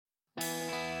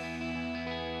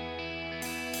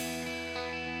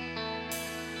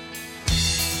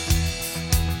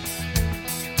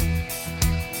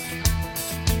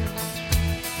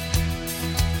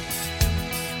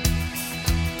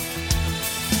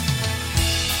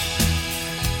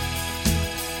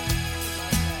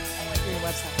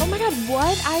God,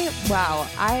 what?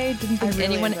 I didn't think really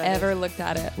anyone enjoyed ever looked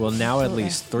at it. Well, now at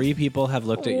least 3 people have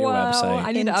looked at your Whoa, website.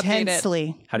 I need to update it.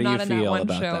 Intensely. How do you Not in that feel one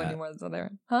about show that? anymore, so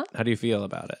there. Huh? How do you feel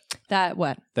about it? That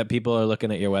what? That people are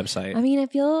looking at your website. I mean, I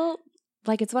feel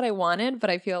like it's what I wanted, but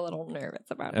I feel a little nervous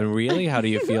about it. And really, how do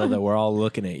you feel that we're all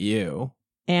looking at you?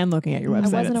 And looking at your I website.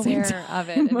 wasn't at the same aware time. of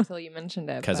it until you mentioned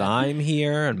it. Because but- I'm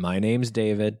here and my name's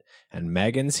David and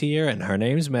Megan's here and her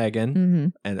name's Megan. Mm-hmm.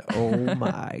 And oh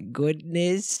my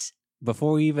goodness.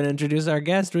 Before we even introduce our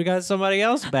guest, we got somebody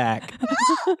else back.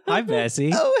 Hi,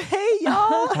 Bessie. Oh, hey,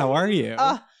 y'all. How are you?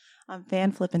 I'm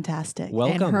fan flippin-tastic.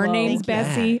 Welcome. And her Whoa. name's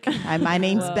Bessie. Hi, my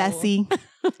name's Whoa. Bessie.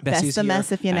 Bessie's Best the here,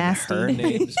 mess if you're and nasty. Her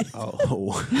name's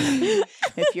oh,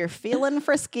 If you're feeling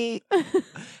frisky.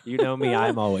 you know me.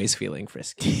 I'm always feeling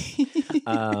frisky.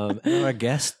 And our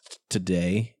guest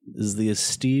today is the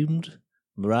esteemed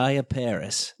Mariah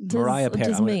Paris. Mariah Paris.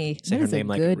 Tis I'm gonna me. Say That her is a name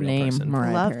like good a real name, person.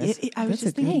 Mariah Love Paris. it. I was That's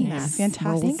just a good thinking name. that.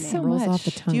 Fantastic. Thanks so Rolls much. off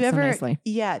the tongue Do you so ever? nicely.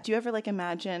 Yeah. Do you ever like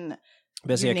imagine?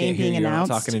 Bessie, Your I can't name hear being you. I'm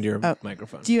announced? talking into your Oh.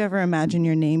 microphone. Do you ever imagine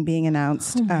your name being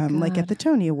announced, Oh my like God. at the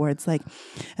Tony Awards, like,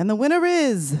 and the winner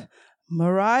is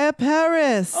Mariah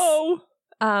Paris. I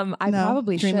No,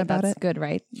 probably dream should. about That's it. good,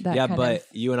 right? That Yeah, kind but of-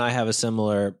 you and I have a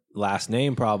similar last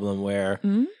name problem where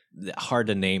Hmm? hard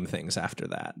to name things after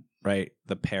that, right?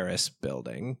 The Paris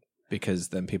building, because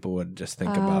then people would just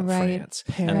think about right. France.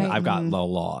 Paris. And I've got Mhm. the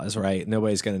laws, right?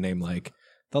 Nobody's going to name like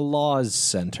the Laws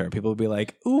Center. People would be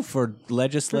like, ooh, for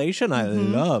legislation, I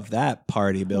Mhm. love that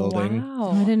party building.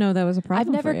 Wow. I didn't know that was a I've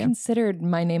problem. never for you. considered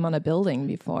my name on a building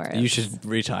before. You should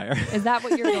retire. Is that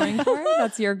what you're going for?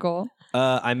 That's your goal?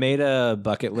 I made a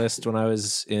bucket list when I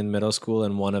was in middle school,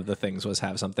 and one of the things was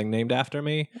have something named after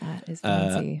me. That is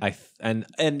fancy.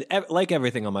 Like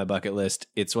everything on my bucket list,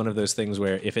 it's one of those things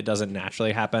where if it doesn't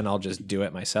naturally happen, I'll just do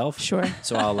it myself. Sure.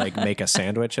 So I'll like make a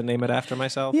sandwich and name it after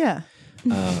myself. Yeah.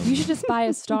 You should just buy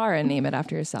a star and name it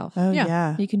after yourself. Oh Yeah.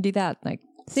 yeah. You can do that like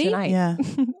See? tonight Yeah.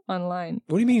 online.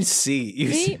 What do you mean C?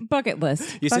 You, See? Bucket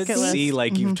list. you said Bucket C list.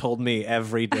 like Mhm. you've told me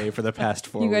every day for the past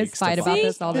 4 You guys weeks. fight to about buy-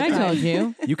 this all the I time. told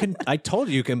you. You can. I told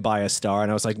you can buy a star,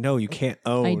 and I was like, no, you can't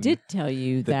own. I did tell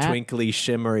you the that. twinkly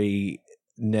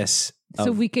shimmeriness. So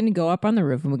of- we can go up on the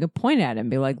roof and we can point at it and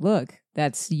be like, look,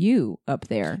 that's you up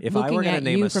there. If I looking were going to at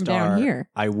name you a from star, down here.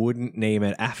 I wouldn't name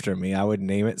it after me. I would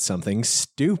name it something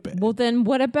stupid. Well, then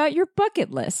what about your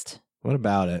bucket list? What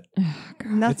about it?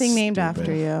 Nothing It's named stupid.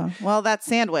 after you. Well, that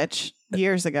sandwich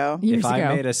years ago. Years if ago.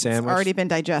 I made a It's sandwich, already been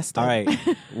digested. all right.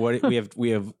 What we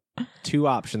have 2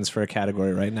 options for a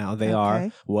category right now. They are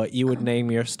Okay. what you would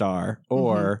name your star,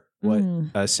 or what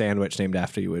Mm. a sandwich named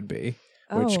after you would be.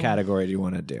 Which Oh. category do you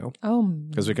want to do? Oh,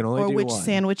 Because we can only Or do which one.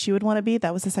 sandwich you would want to be?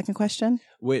 That was the second question.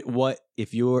 What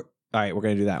if you're? All right, we're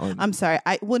going to do that one. I'm sorry.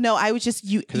 I was just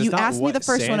you. 'Cause it's You not asked me what the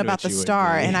first one about the sandwich you would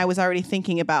star, be. and I was already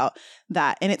thinking about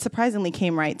that, and it surprisingly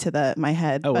came right to my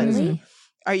head. Oh, but really?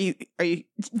 Are you?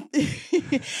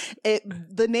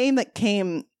 The name that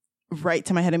came right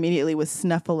to my head immediately was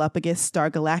Snuffleupagus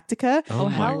Star Galactica. oh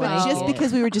my how But God. just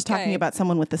because we were just talking Okay. about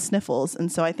someone with the sniffles,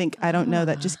 and so I think I don't know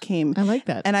that just came. I like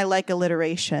that. And I like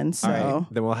alliteration, so All right,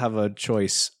 then we'll have a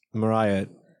choice. Mariah,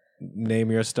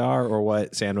 name your star, or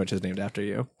what sandwich is named after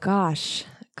you. gosh.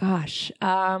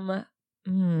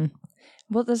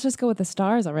 Well, let's just go with the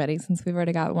stars already since we've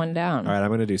already got one down. All right, I'm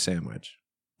going to do sandwich.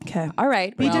 okay. All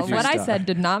right. Be Well, different. what I Star. said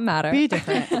did not matter. Be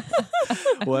different.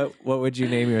 What would you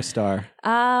name your star?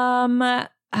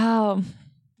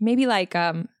 Maybe like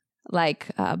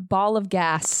ball of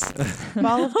gas.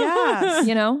 Ball of gas.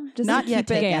 You know, just Not to yet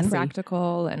keep it taken.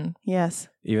 practical, and Yes.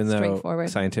 Even though Straightforward.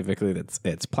 scientifically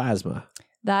it's plasma.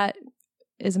 that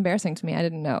is embarrassing to me. I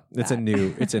didn't know. It's a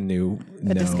new A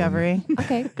known discovery.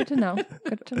 Okay, good to know.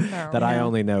 Good to know. that I Yeah.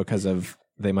 only know because of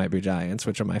They Might Be Giants,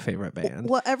 which are my favorite band.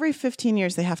 Well, every 15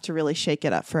 years they have to really shake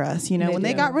it up for us. You know, They when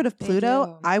they do. got rid of They Pluto,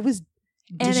 do. I was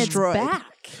and destroyed. it's back.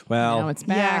 Well, now it's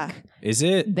back. is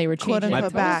it? They were Quote changing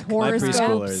unquote those back. My horoscopes.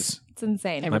 preschoolers, It's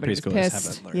insane. my Everybody was preschoolers pissed.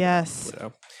 haven't learned Yes. about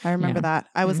Pluto. I remember Yeah. that.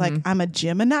 I was like, Mhm. I'm a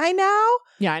Gemini now?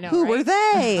 Yeah, I know. Who right? were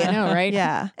they? I know, right?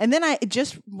 Yeah. And then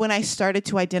when I started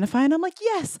to identify, and I'm like,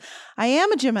 yes, I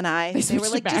am a Gemini. They were switched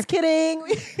it like, back. just kidding.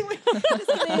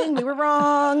 Just kidding. We were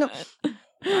wrong.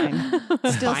 Fine.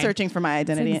 Still Fine. searching for my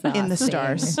identity It's in the exhausting.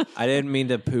 stars. I didn't mean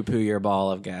to poo-poo your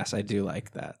ball of gas. I do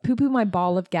like that. Poo poo my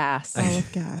ball of gas. All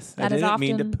of gas. I That is didn't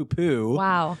mean to often- poo-poo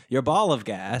Wow. your ball of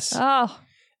gas.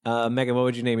 Oh, Megan, what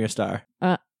would you name your star?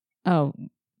 Oh,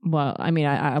 well, I mean,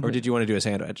 I Or did you want to do a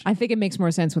sandwich? I think it makes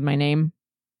more sense with my name.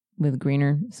 with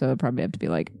greener. So it'd probably have to be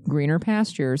like greener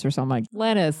pastures or something, like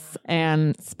lettuce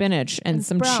and spinach and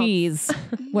some sprouts. cheese,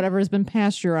 whatever has been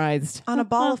pasteurized. On a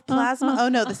ball of plasma? Oh,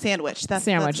 no, the sandwich. That's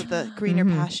Sandwich. That's the greener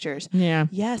pastures. Yeah.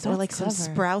 Yes, or That's like some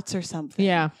clever. sprouts or something.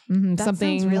 Yeah. Mhm. That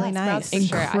Something sounds really Sprouts nice. for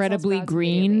sure. I saw incredibly sprouts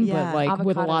green, immediately. Yeah. but like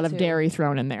with a Avocado lot of too. dairy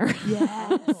thrown in there.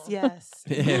 Yes, yes.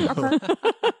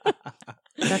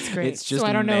 That's great. It's just So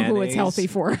I don't know who it's mayonnaise. healthy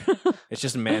for. It's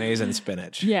just mayonnaise and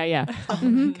spinach. Yeah, yeah.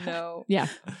 No. Yeah.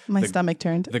 My The- stomach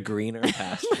turned The greener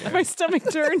pasture. My stomach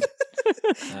turned.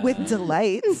 with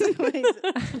delight.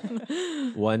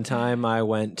 One time I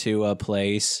went to a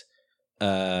place,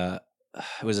 it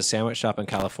was a sandwich shop in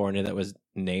California that was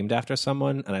named after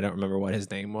someone, and I don't remember what his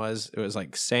name was. It was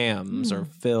like Sam's or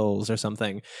Phil's or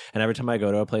something. And every time I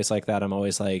go to a place like that, I'm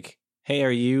always like, hey,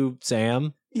 are you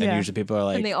Sam? And Yeah. usually people are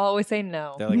like, And they always say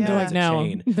no. they're like, Yeah. no, They're it's like, a no.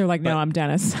 chain. They're like, no, But I'm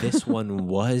Dennis. This one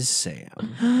was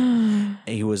Sam.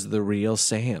 He was the real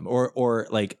Sam. Or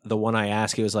like the one I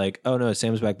asked, he was like, oh no,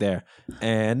 Sam's back there.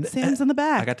 And Sam's in the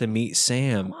back. I got to meet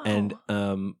Sam, Wow.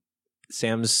 and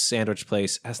Sam's sandwich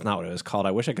place. That's not what it was called.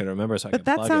 I wish I could remember. So I but could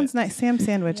that plug sounds it. nice. Sam's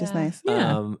sandwich is Yeah. nice.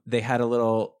 Yeah. They had a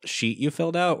little sheet you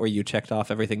filled out where you checked off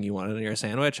everything you wanted in your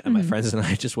sandwich, and my Mhm. friends and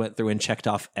I just went through and checked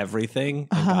off everything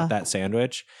and Uh-huh. got that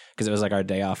sandwich because it was like our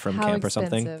day off from How camp or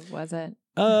something. expensive was it?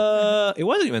 It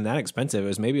wasn't even that expensive. It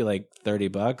was maybe like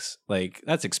 $30. Like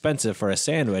that's expensive for a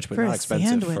sandwich, but For not a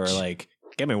expensive for sandwich. like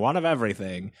give me one of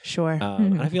everything. Sure.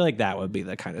 And I feel like that would be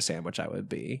the kind of sandwich I would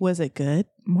be. Was it good?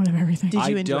 One of everything. Did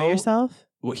you I enjoy don't- yourself?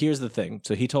 Well, here's the thing.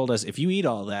 So he told us if you eat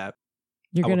all that,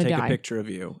 You're I will going to take die. a picture of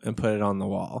you and put it on the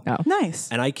wall. Oh. Nice.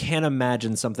 And I can't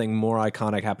imagine something more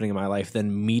iconic happening in my life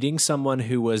than meeting someone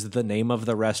who was the name of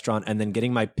the restaurant and then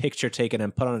getting my picture taken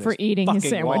and put on For his eating his fucking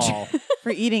sandwich. wall. For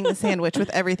eating the sandwich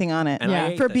with everything on it. And I Yeah.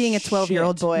 ate For the being a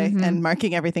 12-year-old shit. boy Mhm. and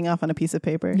marking everything off on a piece of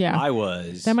paper. Yeah. I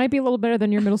was That might be a little better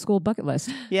than your middle school bucket list.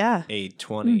 Yeah. a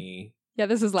 22-year-old Yeah,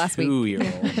 this is last week. boy.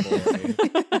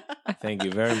 Thank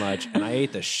you very much. And I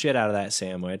ate the shit out of that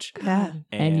sandwich. Yeah.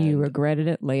 And you regretted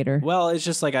it later. Well, it's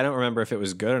just like I don't remember if it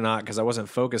was good or not because I wasn't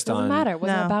focused Doesn't on matter. It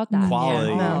wasn't No. about that. quality.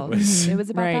 Yeah. No. It was It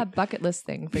was about Right. that bucket list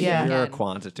thing for Yeah. you. pure again.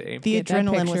 quantity. The Get that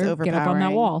adrenaline was picture, overpowering get up on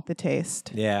that wall. the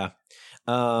taste. Yeah.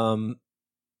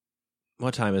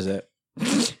 What time is it?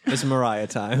 It's Mariah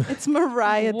time. It's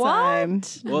Mariah What? time.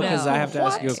 Well, because No. I have to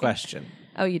ask you a What? question.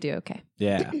 Oh, you do? Okay.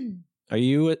 Yeah. Are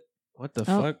you at what the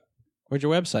Oh. fuck? Where'd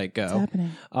your website What's go?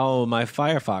 happening? Oh, my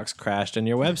Firefox crashed and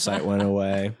your website went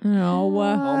away. Oh, All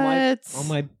my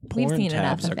We've porn seen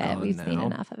enough tabs are of it. gone We've now. seen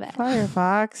enough of it.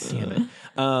 Firefox. Damn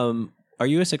it. Are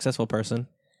you a successful person?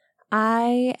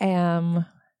 I am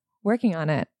working on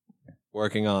it.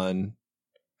 Working on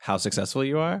how successful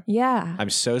you are? Yeah. I'm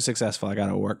so successful. I got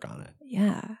to work on it.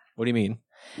 Yeah. What do you mean?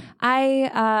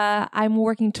 I'm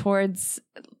working towards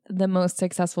the most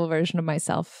successful version of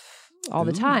myself all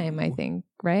the time, I Ooh. think,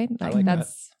 right? I like that.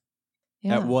 that's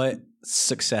yeah. At what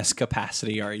success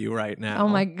capacity are you right now? Oh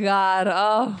my god.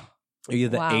 Oh. Are you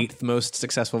the Wow. 8th most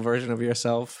successful version of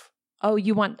yourself? Oh,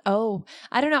 you want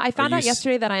I don't know. I found you out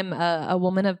yesterday that I'm a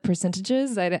woman of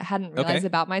percentages. I hadn't realized Okay.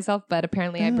 about myself, but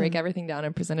apparently I break Oh. everything down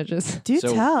in percentages. Do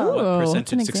so tell. what Ooh, percentage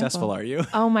that's an successful example. are you?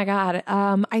 Oh my god.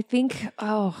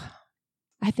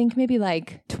 I think maybe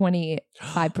like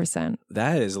 25%.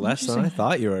 That is less than I Interesting.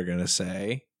 thought you were going to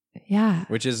say, Yeah.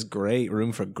 which is great.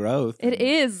 Room for growth. It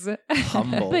is.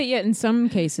 Humble. But yet, in some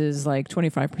cases, like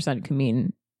 25% can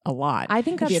mean a lot. I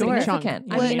think that's Could be a big significant.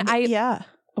 chunk. I mean, yeah.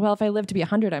 well, if I live to be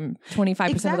 100, I'm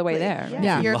 25% of the way there. Yeah.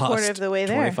 Yeah. You're a quarter Lost of the way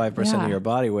there. 25% Yeah. of your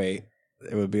body weight.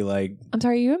 It would be like I'm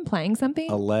sorry, are you implying something?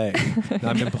 a leg. No,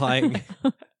 I'm implying.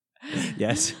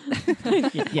 Yes.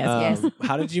 yes.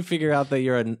 How did you figure out that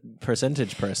you're a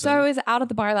percentage person? So I was out at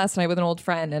the bar last night with an old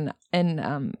friend,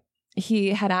 and he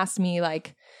had asked me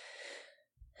like,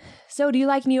 "So do you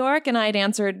like New York?" And I'd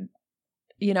answered,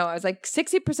 I was like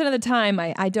 60% of the time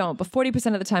I don't, but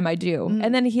 40% of the time I do. Mm.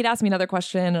 And then he'd asked me another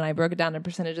question, and I broke it down in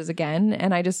percentages again.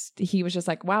 And he was just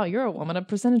like, "Wow, you're a woman of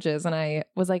percentages." And I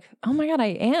was like, "Oh my god, I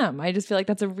am." I just feel like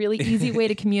that's a really easy way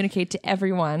to communicate to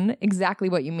everyone exactly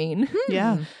what you mean.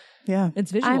 Yeah. Yeah.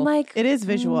 It's visual. I'm like, It is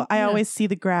visual. I yeah. always see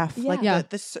the graph. Yeah. Like Yeah.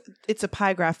 it's a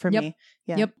pie graph for Yep. me.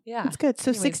 Yeah. Yep. yeah. It's good. So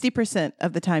Anyways. 60%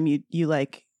 of the time you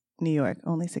like New York.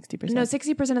 Only 60%. No,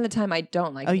 60% of the time I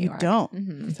don't like Oh, New you York. don't.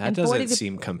 Mhm. that and doesn't 40 to-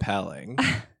 seem compelling.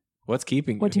 What's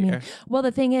keeping What do you you here? mean? Well,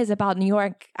 the thing is about New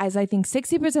York, as I think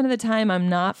 60% of the time I'm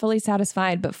not fully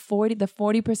satisfied, but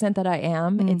 40% that I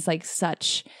am, Mm. it's like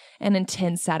such an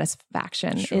intense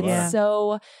satisfaction. Sure. It's Yeah.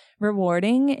 so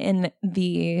rewarding in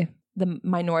the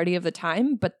minority of the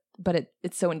time, but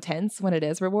it's so intense when it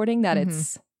is rewarding that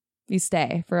Mhm. you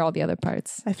stay for all the other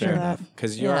parts. I feel Fair that. enough.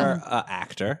 Because you're Yeah. an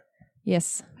actor.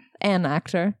 Yes. An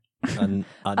actor. An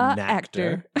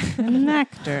actor. An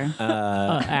actor.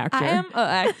 Actor. I am an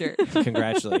actor.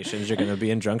 Congratulations, you're going to be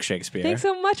in Drunk Shakespeare. Thanks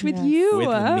so much with Yes. you. With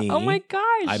me. Oh my gosh.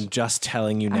 I'm just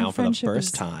telling you Our now for the friendship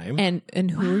first is- time.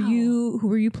 And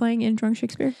who are you playing in Drunk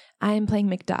Shakespeare? I am playing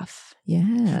Macduff.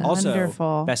 Yeah. Also,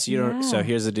 Wonderful. Bess, you don't. Yeah. So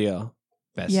here's the deal.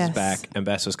 Bess Yes. is back, and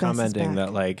Bess was Bess is commenting back.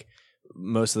 that like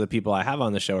most of the people I have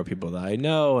on the show are people that I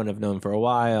know and have known for a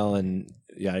while, and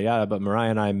yada yada. But Mariah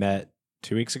and I met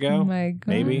 2 weeks ago, Oh my gosh.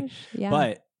 maybe. Yeah.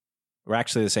 But we're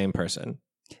actually the same person.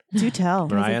 Do tell.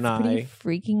 Guys, Mariah and it's pretty I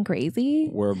freaking crazy.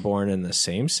 were born in the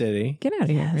same city, Get out of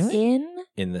here. Yes. Really? In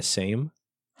in the same.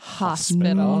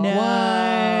 hospital.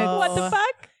 No. What the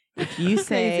fuck? If you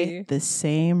say Crazy. the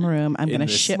same room, I'm In going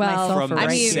to the- shit Well, myself From right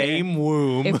the I mean- same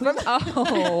womb If we, at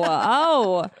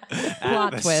plot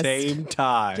the twist. same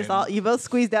time. Just all you both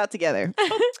squeezed out together.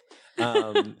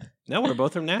 No, we're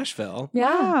both from Nashville, Yeah.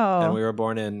 Wow. and we were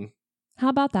born in How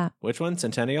about that? which one?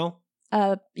 Centennial.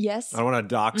 Yes. I don't want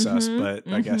to dox us, Mhm,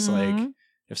 but I guess like mhm.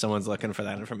 if someone's looking for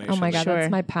that information, Oh my god, Sure.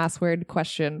 that's my password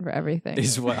question for everything.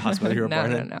 Is what hospital you were no,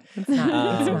 born no, in? No, it's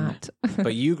not. Um, It's not.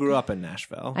 But you grew up in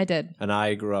Nashville, I did. and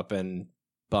I grew up in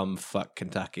bumfuck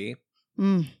Kentucky.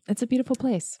 Mm. It's a beautiful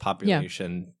place.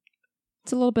 Population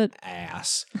It's a little bit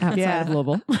ass. outside Yeah. of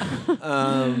Louisville.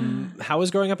 How was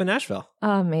growing up in Nashville?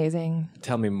 Amazing.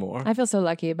 Tell me more. I feel so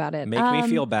lucky about it. Make me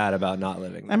feel bad about not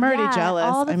living there. I'm already Yeah, jealous.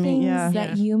 All the I mean, things yeah.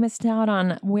 that you missed out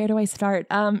on. Where do I start?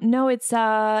 No, it's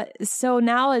so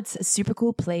now it's a super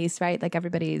cool place, right? Like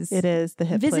everybody's It is the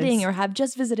hip visiting place. or have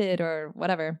just visited or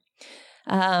whatever.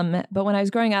 But when I was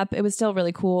growing up, it was still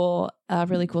really cool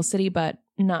city, but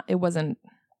it wasn't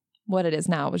what it is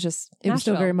now. It was just It was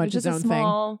still Nashville. very It much was just its a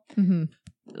own thing.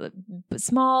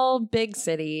 small big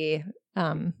city.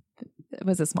 It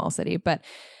was a small city, but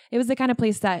it was the kind of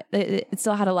place that it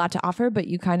still had a lot to offer, but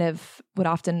you kind of would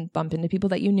often bump into people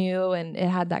that you knew, and it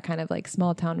had that kind of like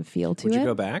small town feel to Would it. you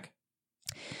go back?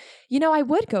 You know, I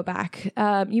would go back.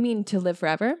 You mean to live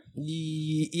forever?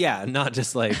 Yeah, not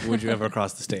just like would you ever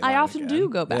cross the state line? I often again? do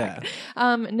go back.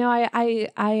 Yeah. No,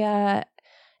 I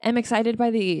am excited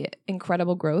by the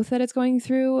incredible growth that it's going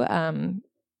through.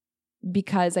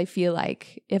 Because I feel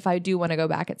like if I do want to go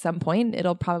back at some point,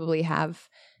 it'll probably have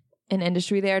an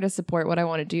industry there to support what I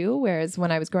want to do. Whereas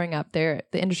when I was growing up there,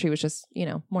 the industry was just,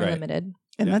 more Right. limited.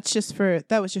 And Yeah.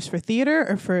 that was just for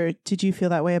theater, or did you feel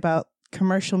that way about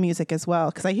commercial music as well?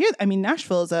 Because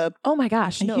Nashville is a Oh my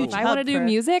gosh. A No, huge if I hub want to do for-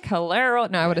 music, hello.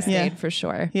 No, I would have Yeah. stayed for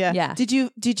sure. yeah. Yeah. Did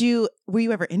you were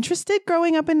you ever interested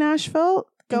growing up in Nashville?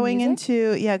 Going music?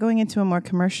 into a more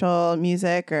commercial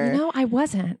music or I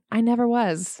wasn't. I never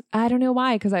was. I don't know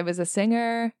why, because I was a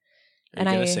singer. Are And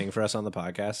you gonna I- sing for us on the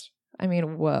podcast? I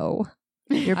mean, whoa.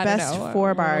 your I don't best know.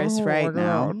 4 bars right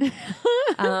now?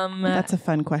 That's That's a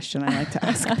fun question I like to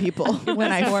ask people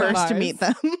when I 4 first bars. meet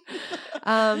them.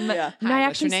 No, I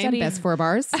actually studied Best 4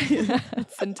 bars.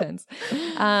 It's intense.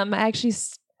 I actually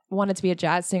wanted to be a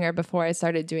jazz singer before I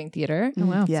started doing theater. Oh,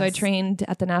 wow. Yes. So I trained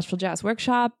at the Nashville Jazz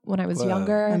Workshop when I was Whoa.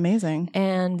 younger. Amazing.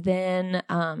 And then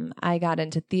I got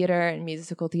into theater and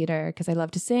musical theater because I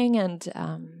love to sing,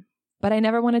 and but I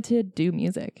never wanted to do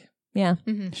music. Yeah.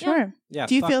 Sure. Yeah.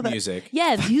 Do you fuck feel that- music?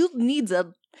 Yeah, you needs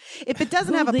a If it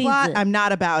doesn't have a Who needs plot, it? I'm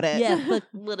not about it. but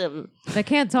whatever. They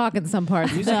can't talk in some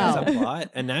parts. Music has a No. plot,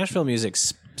 and Nashville music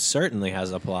certainly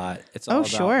has a plot. It's all Oh, about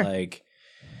sure. like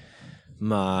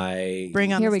my.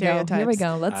 Bring on Here the we go. stereotypes. Here we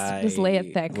go. Let's just lay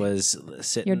it thick. Was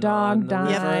sitting Your dog on the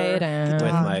died, river and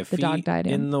with my the feet dog died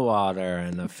in the water,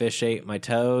 and the fish ate my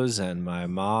toes, and my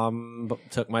mom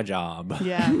took my job.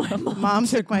 Yeah. Mom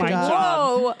took my my job.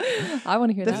 Whoa! I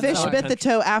want to hear The that. fish song. bit the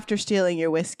toe after stealing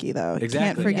your whiskey, though. You Exactly.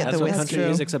 can't forget That's the what whiskey. country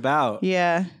music's about,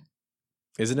 Yeah.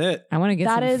 isn't it? I want to get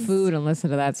That some is- food and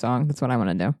listen to that song. That's what I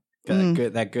want to do.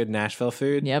 That good Nashville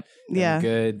food. Yep. And Yeah.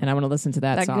 good. And I want to listen to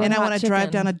that, That song. good- And I hot want to drive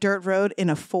chicken. down a dirt road in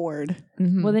a Ford.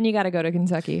 Mhm. Well, then you got to go to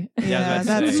Kentucky. Yeah, I was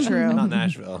about to that's say, true. Not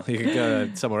Nashville. You could go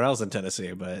to somewhere else in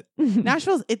Tennessee, but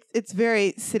Nashville's it's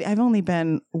very city. I've only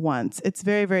been once. It's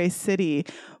very, very city.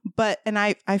 But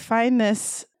I find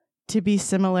this to be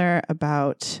similar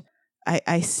about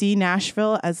I see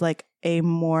Nashville as like a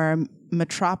more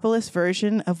metropolis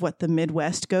version of what the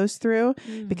Midwest goes through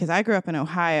because I grew up in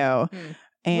Ohio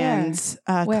and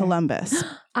Where? Columbus.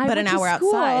 I But went an to hour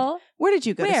school. outside. Where did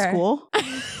you go Where? to school?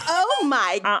 Oh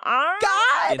my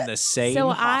God. in the same.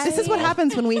 So hospital. This is what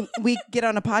happens when we get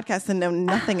on a podcast and know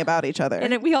nothing about each other.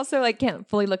 And we also like can't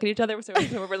fully look at each other, so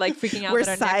we're like freaking out. We're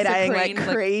that our side necks are eyeing like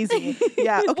craned, crazy.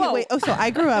 Yeah. Okay. Whoa. Wait. Oh, so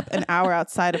I grew up an hour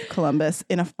outside of Columbus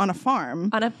on a farm.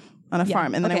 on a on a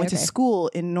farm. And then I went to Okay. school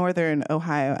in northern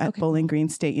Ohio at Bowling Green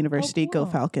State University. cool.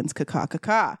 Go Falcons,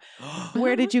 ka.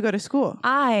 Where did you go to school?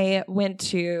 I went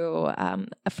to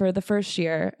for the first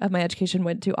year of my education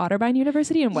went to Otterbein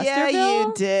University in Westerville. Yeah,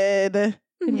 you did.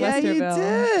 In Yeah, you Westerville.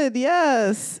 did.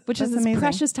 Yes. Which That's is this amazing.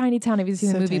 precious tiny town. Have you seen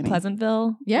So the movie tiny.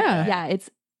 Pleasantville? Yeah. Yeah, it's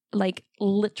like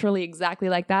literally exactly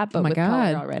like that, but my with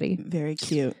God. color already. Very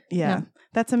cute. Yeah. Yeah.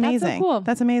 That's amazing. cool.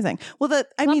 That's amazing. Well,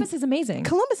 Columbus is amazing.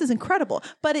 Columbus is incredible,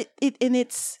 but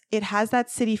it has that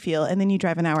city feel, and then you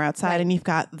drive an hour outside, Right. and you've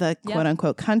got the Yep. quote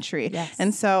unquote country. Yes.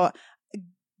 And so,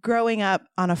 growing up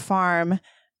on a farm,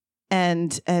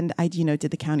 and I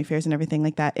did the county fairs and everything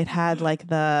like that. It had like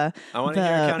I want to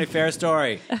hear a county fair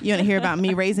story. You want to hear about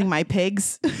me raising my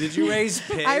pigs? Did you raise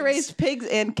pigs? I raised pigs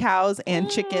and cows and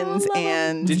chickens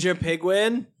and Did your pig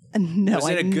win? no, Was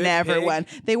it I a good never pig? won.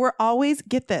 They were always,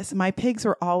 get this, my pigs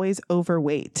were always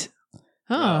overweight.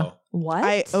 Huh. What?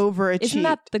 I overachieved. Isn't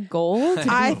that the goal? to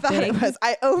I be thought it big? was.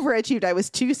 I overachieved. I was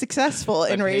too successful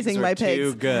in The raising pigs my were pigs.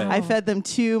 too good. I fed them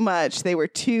too much. They were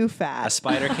too A fat.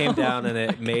 spider came down and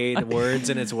it made words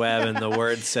in its web, and the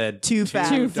word said Too fat.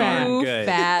 Too Too darn Too good.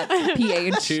 fat.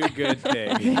 PH. Too good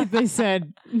pig. They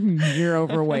said you're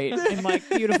overweight in like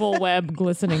beautiful web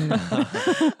glistening.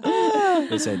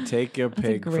 They said, "Take your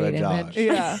pig for a great Josh." image.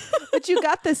 Yeah, but you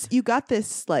got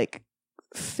this like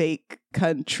fake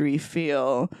country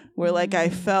feel where like I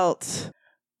felt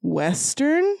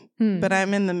Western, Hmm. but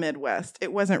I'm in the Midwest.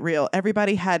 It wasn't real.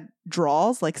 Everybody had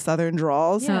drawls, like Southern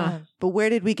drawls. Yeah. But where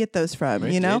did we get those from?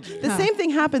 Where You know, did you? the Huh. same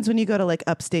thing happens when you go to like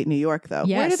upstate New York, though.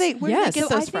 Where do Yes. they? Where Yes. do they get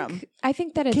So those from? I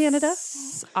think that it's Canada?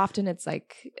 often it's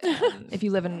like if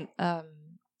you live in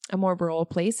a more rural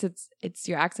place, it's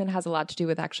your accent has a lot to do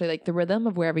with actually like the rhythm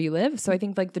of wherever you live. So I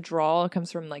think like the drawl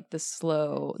comes from like the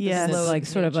slow, Yes. the slow like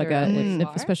sort of like nature a, who you if,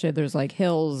 are. especially if there's like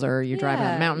hills or you're driving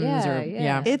Yeah, on mountains or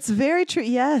yeah. It's very true.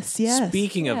 Yes, yes.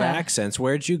 Speaking of Yeah. accents,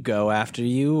 where'd you go after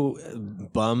you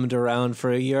bummed around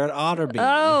for a year at Otterbein?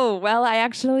 Oh well, I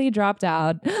actually dropped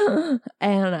out,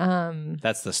 and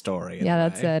That's the story. in yeah, a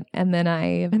that's way. it. And then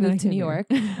I then I moved to came New here.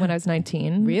 York when I was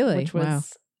 19. Really? Which was Wow.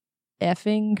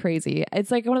 effing crazy. It's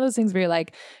like one of those things where you're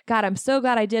like, God, I'm so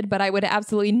glad I did, but I would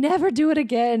absolutely never do it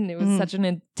again. It was such an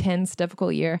intense,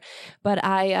 difficult year. But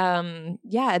and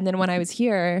then when I was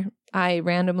here, I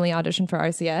randomly auditioned for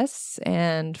RCS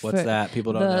and What's for that?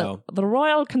 People don't know. the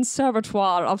Royal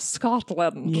Conservatoire of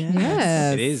Scotland. Yes.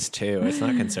 Yes. It is too. It's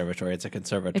not conservatory. It's a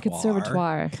conservatoire. A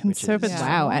conservatoire. Conservative.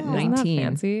 Wow, at Isn't that 19.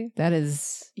 fancy? That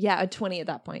is, Yeah, at 20 at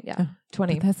that point. Yeah. Oh,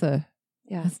 20. that's a,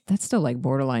 Yeah. that's still like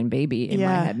borderline baby in my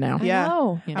Yeah. head now. Yeah. I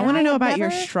know. You I want to And know had about your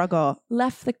never struggle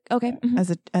left the okay. mhm.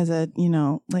 as a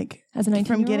like As a 19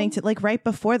 from getting to like right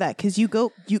before that, because you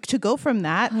to go from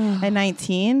that at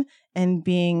 19 and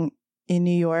being in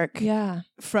New York Yeah.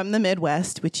 from the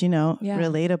Midwest, which Yeah.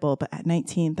 relatable, but at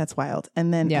 19 that's wild,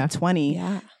 and then Yeah. at 20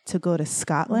 Yeah. to go to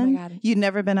Scotland. God. You'd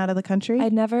never been out of the country.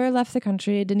 I'd never left the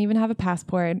country. I didn't even have a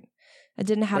passport. I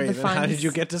didn't have Wait, the then funds. how did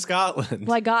you get to Scotland?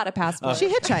 Well, I got a passport. She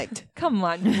hitchhiked Come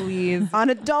on, please. on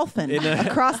a dolphin In a-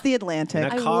 across the Atlantic.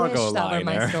 in a I cargo wish that were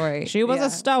my liner. story. She was Yeah. a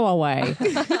stowaway.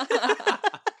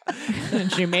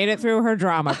 And she made it through her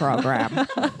drama program.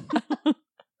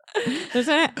 There's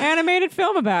an animated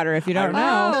film about her if you don't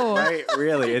know. Right,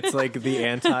 really. It's like the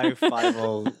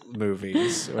anti-Fievel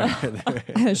movies.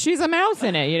 where She's a mouse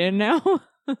in it. You didn't know?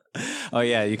 oh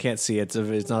yeah, you can't see it.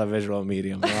 It's not a visual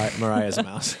medium. Mariah's a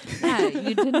mouse. Yeah,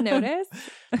 you didn't notice?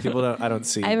 People don't. I don't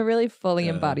see. I have a really fully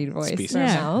embodied voice species. for a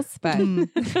Yeah. mouse, but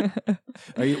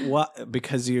Are you what?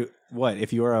 Because you what?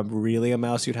 If you were really a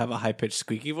mouse, you'd have a high pitched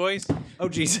squeaky voice. Oh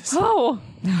Jesus! oh,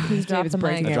 please drop David's the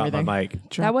breaking mic. I dropped my everything. mic.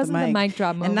 Drop That wasn't the mic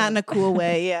drop moment. and not in a cool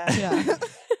way. Yeah.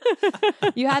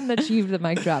 You hadn't achieved the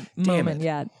mic drop moment it.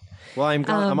 yet. Well,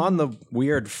 I'm on the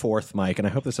weird fourth mic, and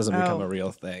I hope this doesn't become Oh. a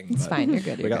real thing. It's but fine. You're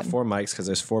good. We You're got good. 4 mics because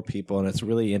there's 4 people, and it's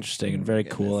really interesting and very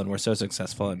cool, and we're so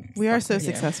successful. And We are so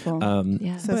successful.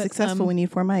 Yeah. So But, successful. We need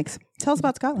 4 mics. Tell us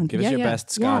about Scotland. give us your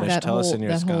best Scottish. That Tell us whole- in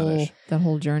your that Scottish. that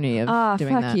whole journey of Ah,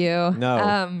 doing fuck that. you.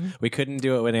 No. We couldn't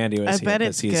do it when Andy was I here bet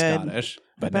because it's he's good. Scottish.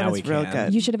 But bet now it's we real can.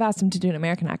 good. You should have asked him to do an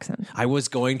American accent. I was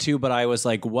going to, but I was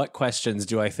like, what questions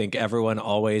do I think everyone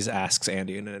always asks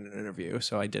Andy in an interview?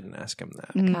 So I didn't ask him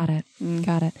that. Got it.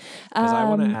 Got it. Because I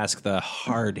want to ask the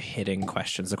hard hitting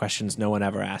questions, the questions no one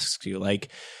ever asks you.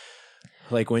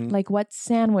 Like when, Like what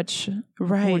sandwich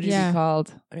Right. would you Yeah. be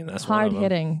called? I mean, that's one Hard of them.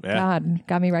 hitting. Yeah. God,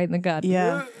 got me right in the gut.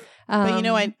 Yeah. But you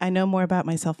know, I know more about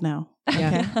myself now.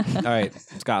 Yeah. All right,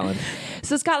 Scotland.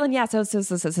 So Scotland, yeah.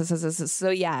 So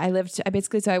yeah, I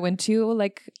went to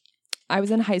like, I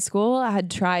was in high school. I had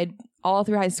tried all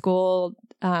through high school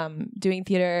doing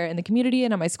theater in the community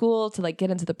and at my school to like get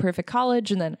into the perfect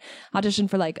college, and then auditioned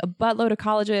for like a buttload of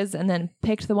colleges, and then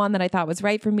picked the one that I thought was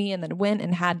right for me, and then went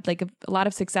and had like a lot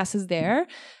of successes there,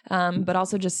 but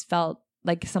also just felt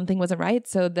like something wasn't right.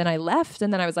 So then I left,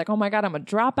 and then I was like, oh my God, I'm a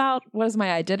dropout. What is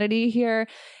my identity here?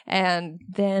 And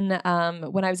then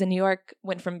when I was in New York,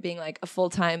 went from being like a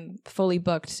full-time, fully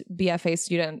booked BFA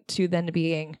student to then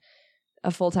being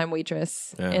a full-time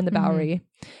waitress in the Bowery.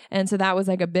 And so that was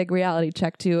like a big reality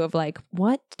check too of like,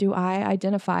 what do I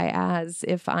identify as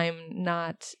if I'm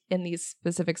not in these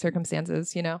specific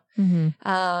circumstances, you know?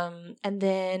 And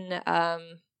then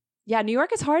yeah, New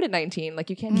York is hard at 19. Like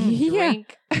you can't even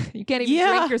drink. You can't even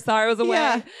drink your sorrows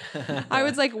away. I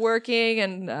was like working,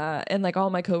 and like all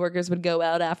my coworkers would go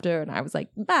out after, and I was like,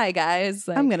 bye guys.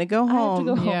 Like, I'm gonna go I have to home.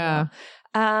 go home Yeah.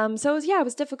 now. So it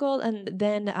was difficult. And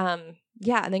then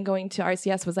and then going to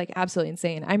RCS was like absolutely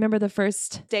insane. I remember the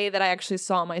first day that I actually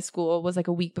saw my school was like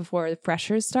a week before the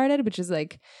freshers started, which is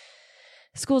like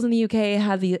schools in the UK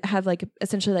have like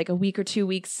essentially like a week or 2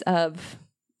 weeks of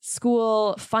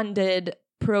school funded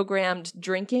programmed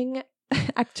drinking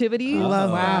activities. Love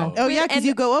wow. that. Oh yeah, because And-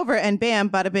 you go over and bam,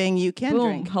 bada bing, you can Boom,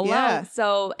 drink. hello. Yeah.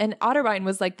 So, and Otterbein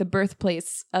was like the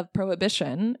birthplace of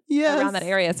prohibition Yes. around that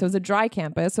area. So it was a dry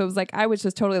campus. So it was like, I was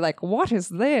just totally like, what is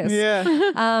this?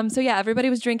 Yeah. So yeah, everybody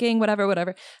was drinking, whatever.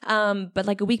 But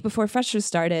like a week before freshers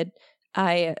started,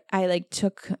 I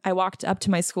walked up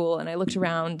to my school and I looked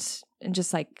around and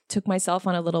just like took myself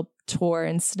on a little tour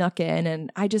and snuck in,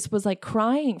 and I just was like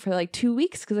crying for like 2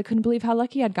 weeks because I couldn't believe how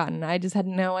lucky I'd gotten. I just had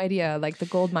no idea like the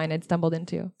gold mine I'd stumbled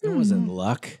into. It wasn't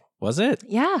luck, was it?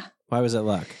 Yeah. Why was it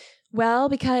luck? Well,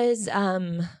 because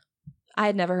I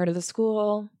had never heard of the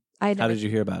school. How did you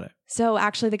hear about it? So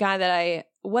actually the guy that I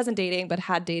wasn't dating but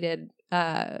had dated,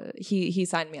 he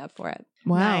signed me up for it.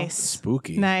 Wow. Nice.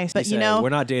 Spooky. Nice. But He you said, know, we're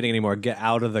not dating anymore. Get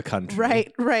out of the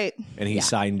country. right. And he Yeah.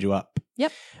 signed you up.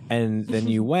 Yep. And then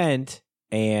you went,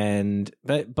 and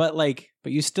but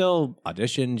you still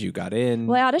auditioned. You got in.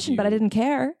 Well, I auditioned, but I didn't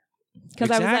care because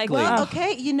I was like, Exactly. well, Well,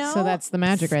 okay, you know. So that's the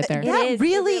magic right there. It That is. It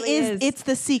really really is. is. It's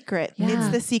the secret. Yeah. It's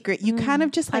the secret. You kind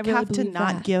of just I like really have to believe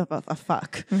not that. give a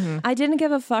fuck. I didn't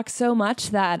give a fuck so much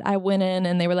that I went in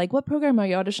and they were like, what program are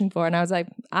you auditioning for? And I was like,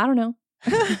 I don't know.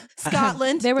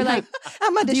 Scotland. They were like,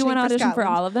 I'm auditioning do you want to audition for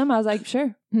Scotland. all of them? I was like,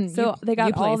 sure. So they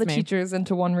got all the teachers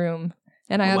into one room,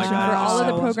 and I Oh my auditioned God. for all of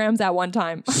the So- programs at one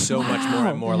time. So much more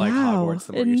and more like Wow. Hogwarts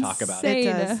the more you talk about it. It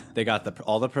Insane. does. They got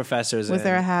all the professors. Was in.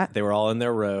 there a hat? They were all in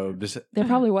their robes. There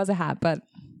probably was a hat, but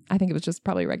I think it was just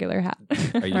probably a regular hat.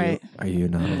 Are you Right. Are you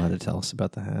not allowed to tell us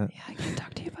about the hat? Yeah, I can't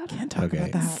talk to you about Can't it. talk Okay.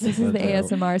 about that. This is the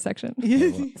ASMR section.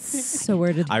 So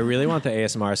where did I really want the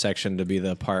ASMR section to be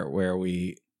the part where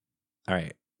we. All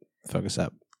right, focus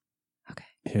up. Okay.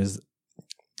 Here's.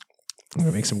 I'm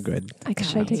gonna make some good.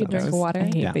 Should I take a drink of water? I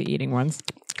hate Yeah. the eating ones.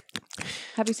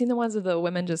 Have you seen the ones of the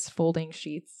women just folding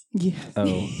sheets? Yes.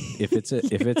 Oh, if it's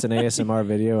an ASMR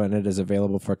video and it is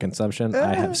available for consumption,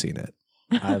 I have seen it.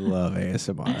 I love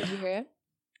ASMR. Did you hear it?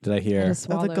 Did I I hear? just Of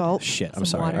the swallowed. gulp. Shit, I'm some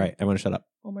sorry. water. All right, everyone shut up.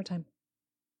 One more time.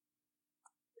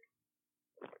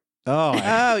 Oh,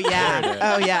 Oh yeah.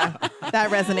 Oh yeah. That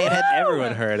resonated.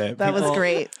 everyone heard it. That was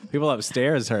great. People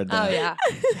upstairs heard that. Oh yeah.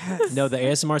 No, the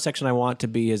ASMR section I want to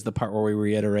be is the part where we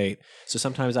reiterate. So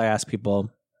sometimes I ask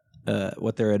people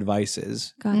what their advice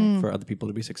is Got it. for other people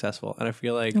to be successful, and I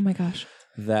feel like Oh my gosh.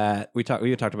 that we talked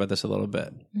about this a little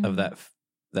bit of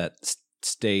that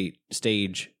state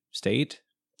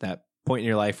that point in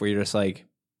your life where you're just like,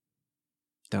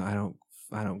 I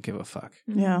don't give a fuck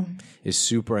Yeah. is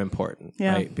super important.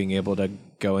 Yeah. Right? Being able to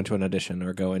go into an audition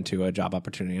or go into a job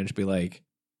opportunity and just be like,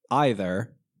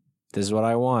 either this is what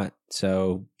I want,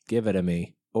 so give it to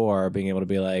me, or being able to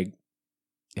be like,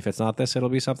 if it's not this, it'll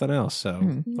be something else. So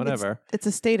whatever. It's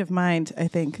a state of mind, I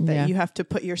think, that Yeah. you have to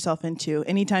put yourself into.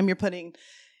 Anytime you're putting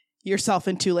yourself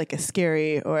into like a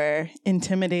scary or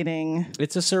intimidating.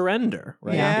 It's a surrender,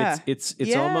 right? Yeah. It's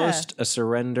Yeah. almost a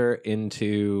surrender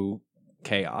into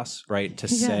chaos, right? To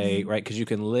say, right, because you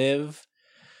can live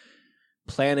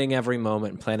planning every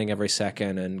moment, planning every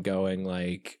second, and going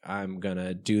like, I'm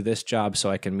gonna do this job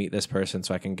so I can meet this person,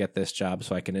 so I can get this job,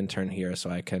 so I can intern here, so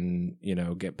I can,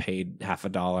 get paid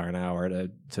 $50 an hour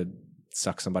to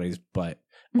suck somebody's butt.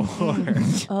 Or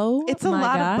Oh, It's a my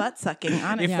lot God. of butt sucking,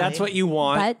 honestly. if that's what you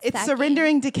want, Butt It's sucking.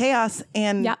 surrendering to chaos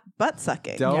and Yeah. butt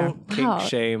sucking. don't Yeah. kink Wow.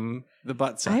 shame the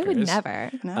butt suckers. I would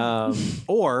never. No.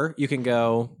 Or you can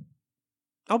go,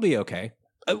 I'll be okay.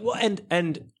 Well,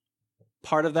 and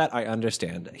part of that I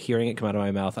understand. Hearing it come out of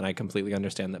my mouth, and I completely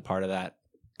understand that part of that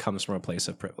comes from a place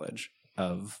of privilege.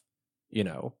 Of,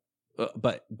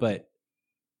 but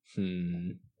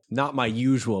not my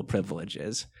usual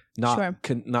privileges, not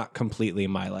Sure. not completely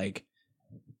my like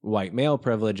white male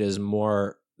privileges,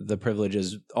 more the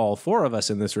privileges all four of us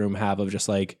in this room have of just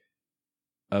like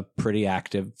a pretty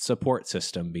active support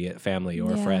system, be it family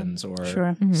or Yeah. friends or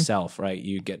Sure. Mhm. self, right?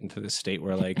 You get into this state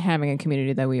where like Having a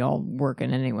community that we all work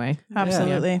in anyway.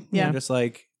 Absolutely. Yeah. you're just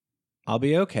like, I'll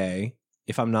be okay.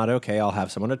 If I'm not okay, I'll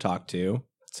have someone to talk to.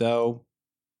 So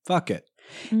fuck it.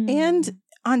 Mm. And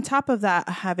on top of that,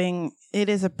 it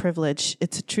is a privilege.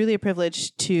 It's truly a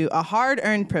privilege, a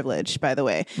hard-earned privilege, by the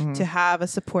way, Mhm. to have a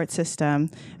support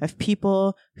system of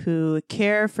people who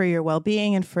care for your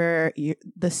well-being and for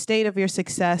the state of your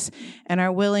success and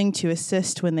are willing to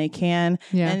assist when they can.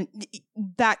 Yeah. And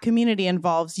that community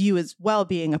involves you as well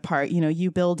being a part.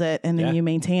 You build it and then Yeah. you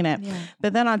maintain it. Yeah.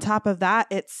 But then on top of that,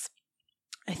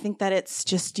 I think that it's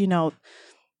just,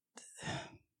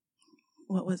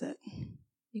 what was it?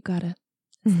 You got it.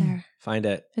 It's there. Find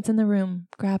it. It's in the room.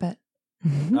 Grab it.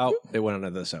 Oh, it went under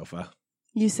the sofa.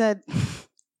 You said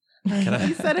Can I-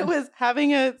 you said it was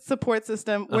having a support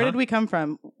system. Where did we come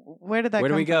from? Where did that Where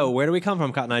do come we go? from? Where do we come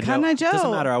from, Cotton Eye Joe? Cotton Eye Joe. Doesn't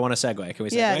matter. I want to segue. Can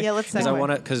we segue? Yeah, let's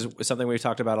segue. Because something we've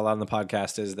talked about a lot on the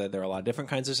podcast is that there are a lot of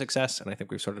different kinds of success, and I think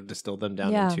we've sort of distilled them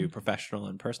down Yeah. into professional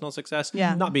and personal success.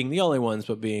 Yeah. Not being the only ones,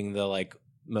 but being the like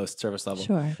most service level.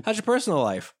 Sure. How's your personal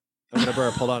life? I'm gonna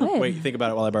burp. Hold on. Good. Wait, think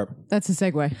about it while I burp. That's a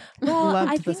segue. Well, I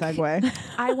Loved the think segue.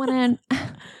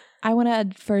 I want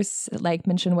to first like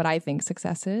mention what I think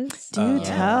success is. Do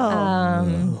tell.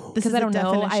 This Because is I a don't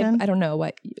know. definition? I don't know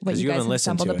what Because you you guys haven't have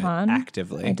listened to stumbled it upon.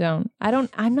 actively.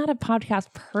 I'm not a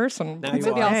podcast person. Now Maybe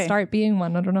you are. I'll start being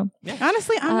one. I don't know.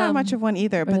 Honestly, I'm not much of one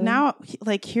either. But really? now,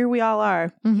 like, here we all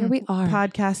are, Here we are.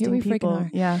 podcasting Here we freaking people. are.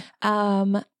 Yeah.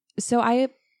 So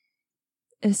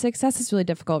success is really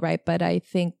difficult, right? But I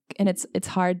think, and it's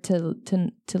hard to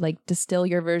like distill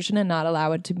your version and not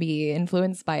allow it to be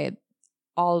influenced by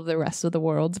all of the rest of the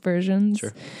world's versions.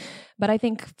 Sure. But I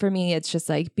think for me, it's just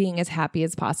like being as happy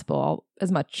as possible,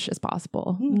 as much as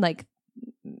possible, like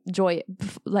joy,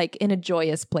 like in a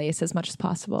joyous place as much as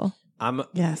possible.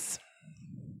 Yes.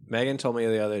 Megan told me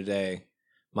the other day,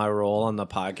 my role on the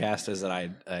podcast is that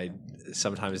I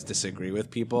sometimes disagree with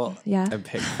people Yeah. and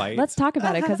pick fights. Let's talk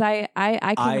about it because I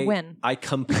can win. I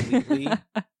completely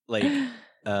like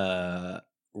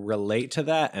relate to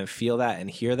that and feel that and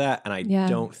hear that, and I Yeah.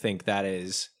 don't think that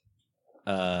is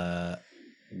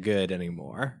good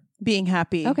anymore. Being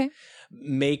happy. Okay.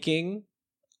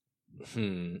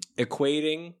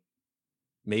 Equating.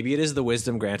 Maybe it is the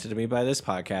wisdom granted to me by this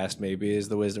podcast. Maybe it is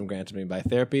the wisdom granted to me by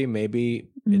therapy. Maybe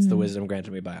it's the wisdom granted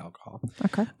to me by alcohol.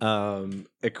 Okay.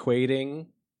 Equating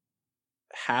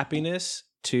happiness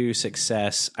to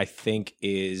success, I think,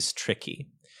 is tricky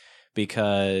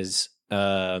because,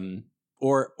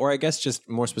 or I guess just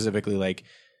more specifically, like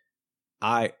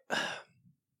I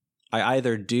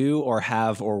either do or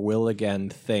have or will again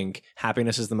think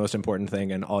happiness is the most important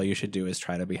thing, and all you should do is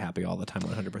try to be happy all the time,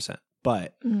 100%.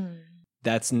 But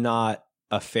that's not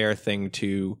a fair thing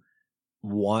to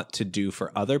want to do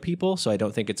for other people. So I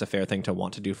don't think it's a fair thing to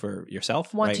want to do for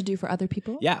yourself. Want right? to do for other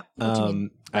people? Yeah. What do you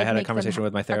mean? I Like had a make them conversation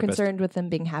with my Are therapist. concerned with them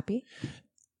being happy?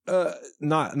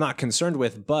 Not concerned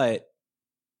with, but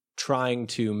trying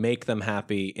to make them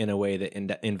happy in a way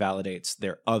that invalidates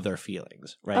their other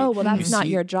feelings, right? Oh, well, that's You not see-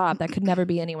 your job. That could never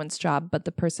be anyone's job, but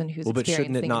the person who's Well, but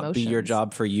experiencing shouldn't it not be your emotions.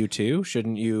 job for you too?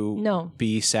 Shouldn't you No.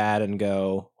 be sad and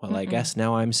go, well, I Mm-mm. guess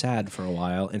now I'm sad for a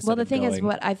while instead Well, the of thing is,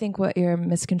 going, what you're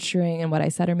misconstruing and what I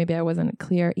said, or maybe I wasn't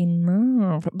clear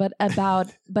enough, but about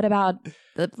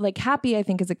like happy, I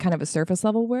think is a kind of a surface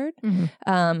level word. Mhm.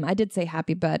 I did say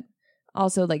happy, but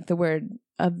also like the word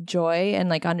of joy and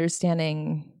like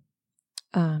understanding,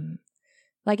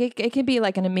 like it can be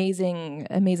like an amazing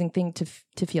thing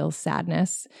to feel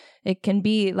sadness. It can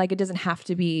be like, it doesn't have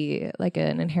to be like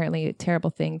an inherently terrible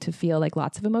thing to feel like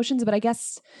lots of emotions, but I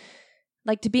guess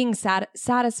like to being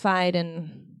satisfied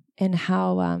and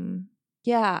how,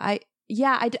 I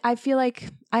feel like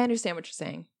I understand what you're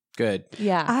saying. good.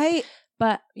 Yeah.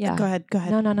 But yeah. Go ahead.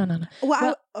 No.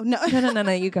 Well, no.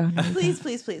 No, you go. No. Please.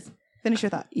 Finish your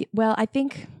thought. Well, I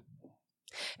think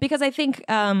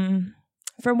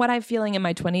from what I'm feeling in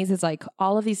my 20s is like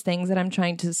all of these things that I'm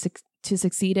trying to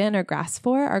succeed in or grasp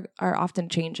for are often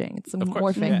changing. It's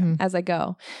course, morphing yeah. as I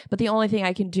go. But the only thing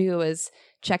I can do is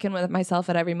check in with myself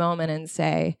at every moment and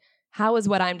say, how is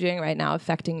what I'm doing right now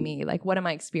affecting me? Like, what am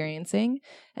I experiencing?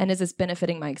 And is this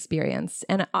benefiting my experience?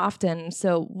 And often,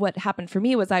 so what happened for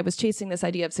me was I was chasing this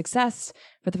idea of success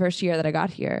for the first year that I got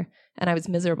here, and I was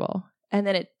miserable. And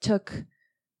then it took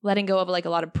letting go of like a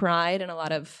lot of pride and a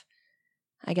lot of,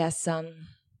 I guess,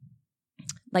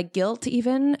 like guilt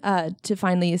even, to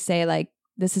finally say like,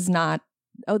 this is not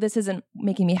oh, this isn't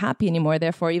making me happy anymore.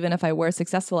 Therefore, even if I were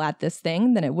successful at this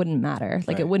thing, then it wouldn't matter.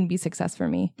 Like it wouldn't be success for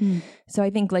me. So I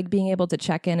think like being able to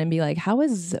check in and be like, how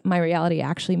is my reality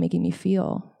actually making me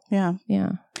feel? Yeah.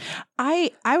 Yeah.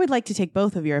 I would like to take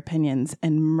both of your opinions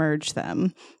and merge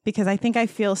them because I think I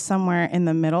feel somewhere in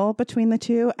the middle between the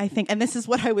two. I think, and this is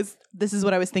what I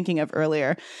was thinking of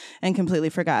earlier and completely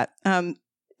forgot.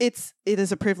 It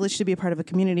is a privilege to be a part of a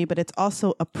community, but it's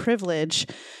also a privilege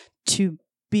to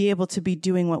be able to be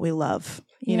doing what we love,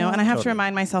 you know, and I have to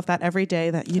remind myself that every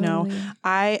day that, you know,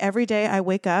 every day I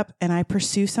wake up and I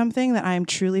pursue something that I am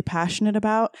truly passionate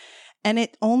about. And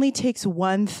it only takes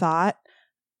one thought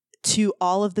to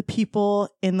all of the people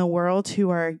in the world who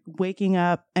are waking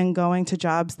up and going to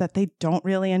jobs that they don't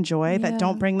really enjoy, that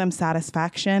don't bring them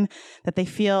satisfaction, that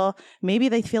maybe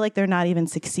they feel like they're not even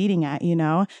succeeding at, you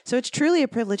know? So it's truly a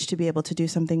privilege to be able to do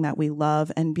something that we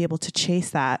love and be able to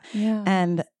chase that. Yeah.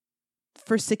 And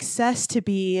for success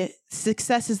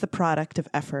is the product of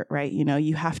effort, right? You know,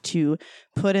 you have to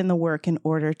put in the work in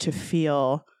order to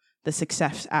feel the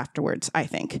success afterwards, I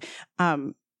think.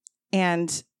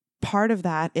 And part of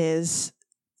that is,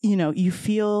 you know,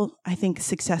 I think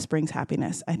success brings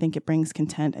happiness. I think it brings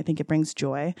content. I think it brings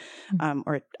joy,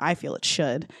 or I feel it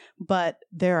should. But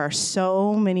there are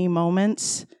so many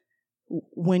moments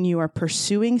when you are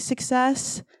pursuing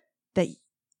success that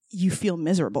you feel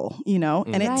miserable, you know,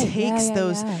 and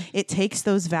it takes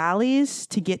those valleys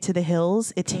to get to the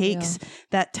hills. It takes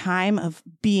that time of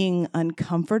being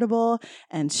uncomfortable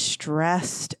and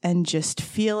stressed and just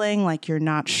feeling like you're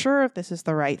not sure if this is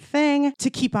the right thing to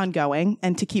keep on going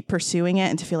and to keep pursuing it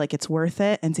and to feel like it's worth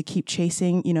it and to keep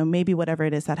chasing, you know, maybe whatever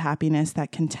it is, that happiness,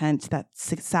 that content, that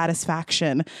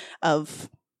satisfaction of,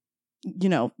 you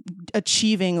know,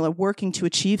 working to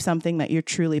achieve something that you're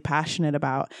truly passionate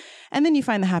about. And then you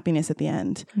find the happiness at the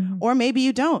end. Or maybe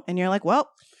you don't. And you're like, well,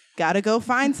 got to go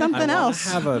find something else.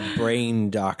 I have a brain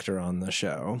doctor on the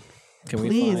show. Can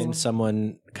we find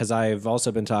someone? Because I've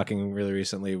also been talking really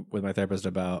recently with my therapist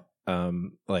about,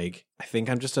 like, I think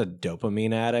I'm just a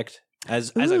dopamine addict.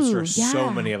 As I'm sure so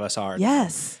many of us are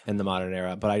in the modern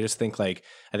era. But I just think I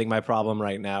think my problem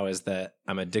right now is that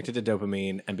I'm addicted to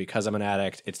dopamine, and because I'm an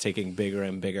addict, it's taking bigger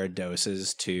and bigger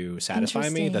doses to satisfy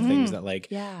me. The things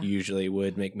that usually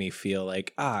would make me feel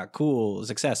like, cool,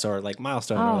 success, or like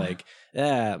milestone, or like,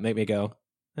 make me go,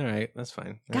 all right, that's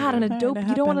fine. God, and you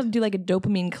don't want to do like a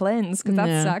dopamine cleanse because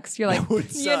that sucks. You're like,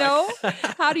 you know,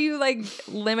 how do you like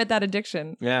limit that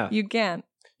addiction? Yeah. You can't.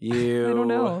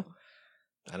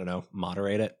 I don't know,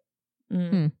 moderate it.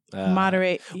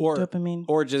 Moderate or dopamine.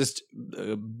 Or just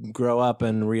grow up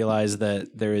and realize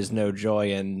that there is no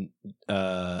joy in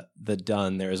the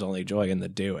done. There is only joy in the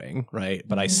doing, right?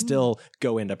 But I still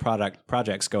go into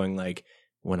projects going like,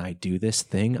 when I do this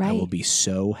thing, I will be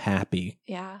so happy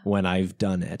when I've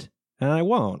done it. And I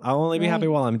won't. I'll only be happy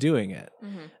while I'm doing it.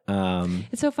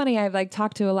 It's so funny. I've like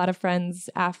talked to a lot of friends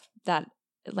that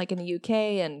like in the UK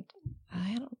and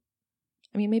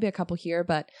I mean, maybe a couple here,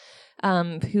 but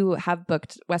who have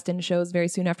booked West End shows very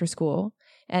soon after school.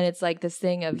 And it's like this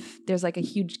thing of there's like a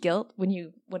huge guilt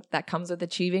when that comes with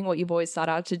achieving what you've always sought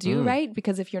out to do, right?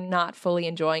 Because if you're not fully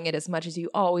enjoying it as much as you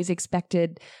always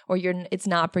expected, or it's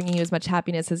not bringing you as much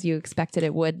happiness as you expected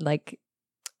it would, like,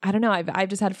 I don't know. I've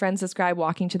just had friends describe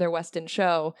walking to their West End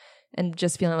show and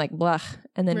just feeling like blah,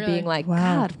 and then being like,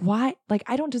 God, why? Like,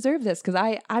 I don't deserve this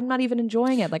because I'm not even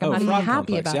enjoying it. Like, I'm not even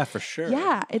happy about it. Yeah, for sure.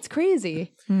 Yeah, it's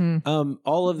crazy.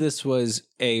 All of this was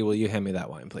A, will you hand me that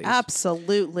wine, please?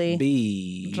 Absolutely.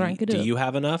 B, do you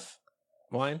have enough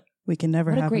wine? We can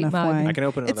never have enough mug. wine. I can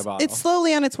open another bottle. It's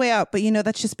slowly on its way out, but you know,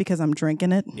 that's just because I'm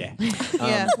drinking it. Yeah.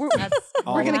 We're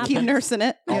going to keep nursing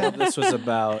it. All of this was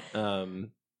about,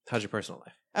 how's your personal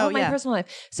life? My personal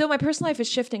life. So my personal life is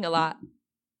shifting a lot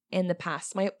in the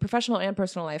past. My professional and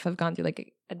personal life have gone through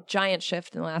like a giant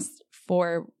shift in the last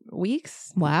 4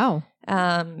 weeks. Wow.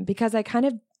 Because I kind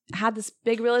of had this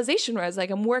big realization where I was like,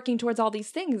 I'm working towards all these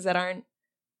things that aren't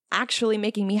actually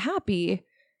making me happy.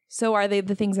 So are they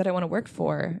the things that I want to work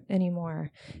for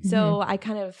anymore? So I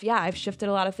kind of, I've shifted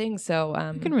a lot of things. So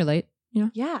I can relate.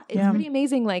 Yeah, it's pretty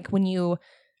amazing. Like when you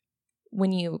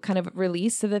kind of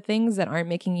release the things that aren't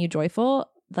making you joyful,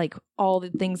 like all the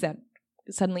things that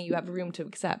suddenly you have room to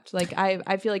accept. Like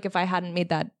I feel like if I hadn't made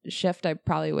that shift, I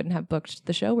probably wouldn't have booked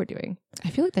the show we're doing. I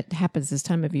feel like that happens this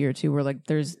time of year too, where like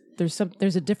there's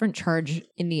a different charge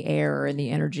in the air and the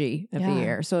energy of the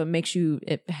air. So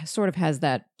it sort of has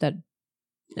that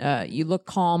you look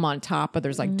calm on top, but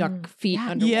there's like duck feet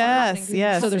underwater.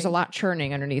 Yes. So there's a lot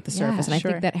churning underneath the surface. And I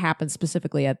think that happens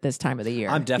specifically at this time of the year.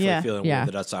 I'm definitely feeling weird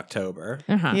that it's October.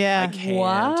 Yeah. I can't.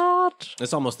 What?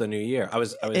 It's almost the new year. I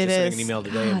was just sending an email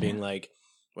today and being like,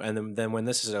 And then when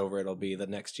this is over, it'll be the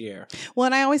next year. Well,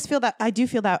 and I do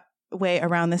feel that way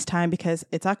around this time because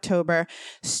it's October.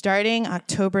 Starting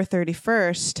October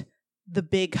 31st, the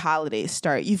big holidays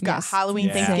start. You've got Yes. Halloween,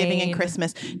 Yeah. Thanksgiving, and Insane.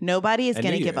 Christmas. Nobody is And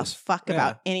going to New give a Year's. fuck Yeah.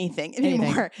 about anything Anything.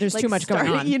 anymore. There's too much going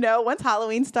on. You know, once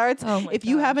Halloween starts, Oh my if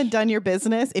you gosh. haven't done your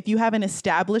business, if you haven't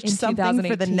established In something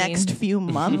for the 2018. next few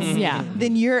months, Yeah.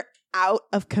 then you're out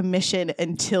of commission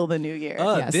until the new year.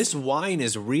 Yes. This wine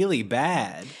is really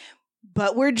bad.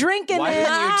 But we're drinking Why it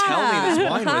didn't you tell me this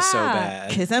wine was so bad?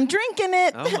 because I'm drinking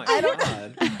it. Oh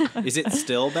my god! Is it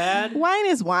still bad? Wine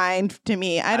is wine to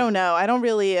me. I don't know. I don't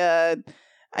really.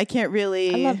 I can't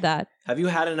really. I love that. Have you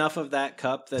had enough of that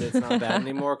cup that it's not bad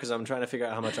anymore? Because I'm trying to figure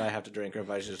out how much I have to drink, or if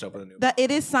I should just open a new. That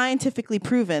it is scientifically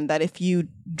proven that if you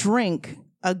drink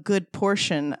a good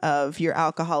portion of your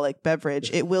alcoholic beverage,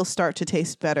 it will start to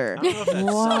taste better. I don't know if that's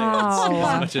Wow. science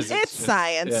as much as It's just-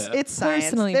 science. yeah. It's science.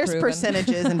 Personally There's proven.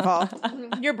 percentages involved.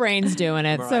 Your brain's doing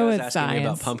it, Mariah so was it's asking me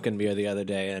about science. pumpkin beer the other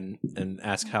day and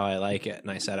asked how I like it, and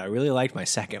I said I really liked my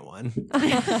second one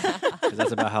because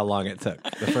that's about how long it took.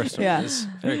 The first one Yeah. was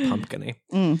very pumpkin-y.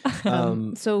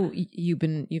 So you've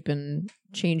been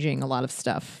changing a lot of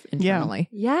stuff internally.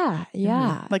 Yeah,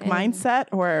 yeah. Like And- mindset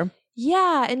or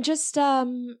Yeah, and just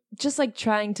like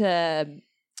trying to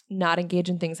not engage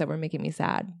in things that were making me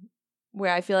sad.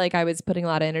 Where I feel like I was putting a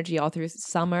lot of energy all through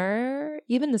summer,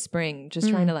 even the spring, just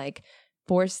trying to like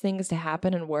force things to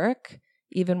happen and work,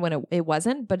 even when it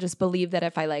wasn't, but just believe that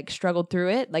if I like struggled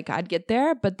through it, like I'd get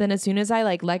there. But then as soon as I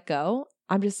like let go,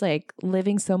 I'm just like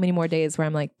living so many more days where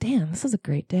I'm like, damn, this is a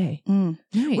great day. Nice.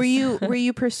 were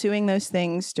you pursuing those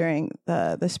things during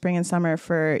the spring and summer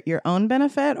for your own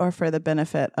benefit or for the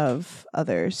benefit of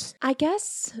others? I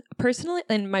guess personally,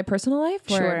 in my personal life,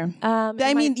 or, Sure. in I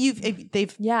my- mean,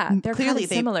 they've yeah, they're clearly kind of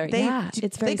similar. They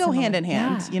it's very they go hand in similar.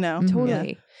 hand. Yeah. You know, Mhm.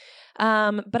 Totally.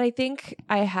 But I think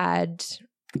I had,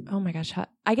 oh my gosh,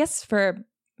 I guess for,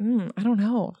 I don't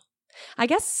know. I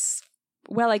guess,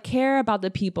 well, I care about the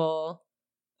people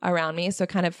around me. So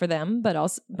kind of for them,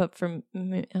 but for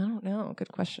me, I don't know.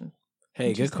 Good question. Hey, good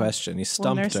Interesting. question. You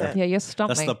stumped nurse her. it. Yeah, you stumped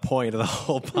That's me. the point of the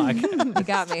whole podcast. You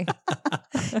got me.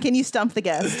 Can you stump the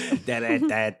guest?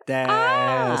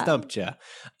 Stumped you.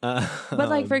 But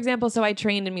like, for example, so I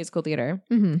trained in musical theater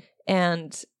Mm-hmm.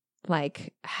 and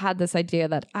like had this idea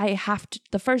that I have to,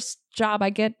 the first job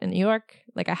I get in New York,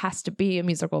 like I has to be a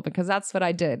musical because that's what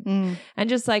I did. Mm. And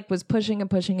just like was pushing and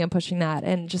pushing and pushing that.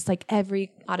 And just like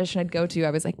every audition I'd go to,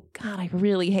 I was like, God, I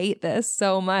really hate this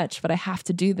so much, but I have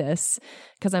to do this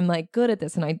because I'm like good at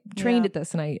this and I trained Yeah. at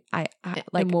this and I Like,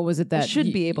 like, and what was it that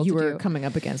should be able you to were do. coming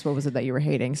up against? What was it that you were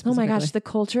hating? oh my gosh, specifically? the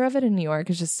culture of it in New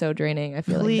York is just so draining. I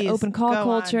feel like Please, the open call go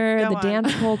on, culture, go the on.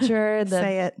 dance culture,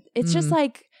 Say it. it's just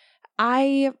like,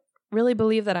 I really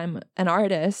believe that I'm an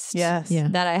artist. Yes. Yeah.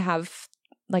 That I have,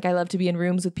 like, I love to be in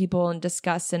rooms with people and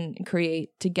discuss and create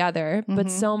together. But Mhm.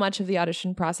 so much of the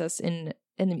audition process in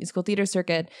the musical theater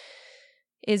circuit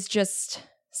is just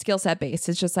skill set based.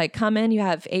 It's just like, come in, you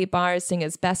have 8 bars, sing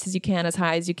as best as you can, as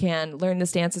high as you can, learn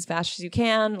this dance as fast as you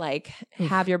can, like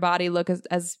have your body look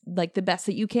as like the best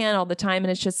that you can all the time.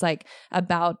 And it's just like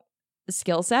about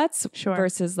skill sets Sure.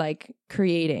 versus like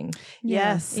creating.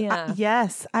 Yes. Yeah.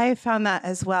 Yes. I found that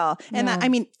as well. And Yeah. I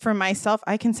mean, for myself,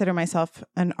 I consider myself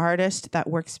an artist that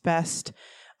works best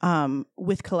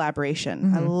with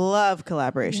collaboration. I Mhm. love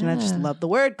collaboration. I just Yeah. love the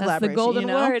word That's the collaboration. golden you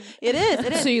know? word. It is.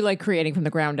 It is. So you like creating from the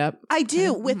ground up? I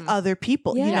do with other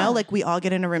people. You Yeah. know, like we all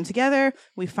get in a room together,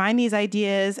 we find these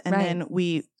ideas, and Right. then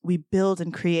we build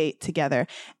and create together.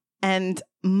 And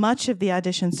much of the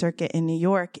audition circuit in New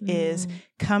York is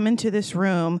come into this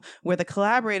room where the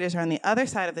collaborators are on the other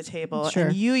side of the table, Sure.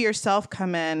 and you yourself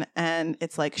come in, and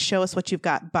it's like, show us what you've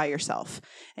got by yourself,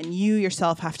 and you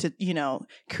yourself have to, you know,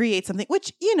 create something.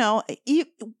 Which, you know,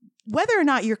 whether or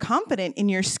not you're confident in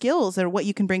your skills or what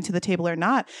you can bring to the table or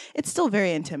not, it's still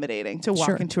very intimidating to walk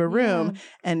Sure. into a room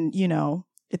and, you know,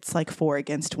 it's like 4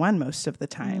 against 1 most of the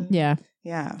time. Yeah,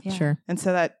 Yeah. Yeah. sure. And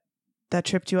so that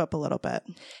tripped you up a little bit.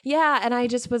 Yeah, and I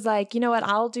just was like, you know what?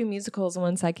 I'll do musicals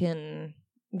once I can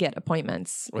get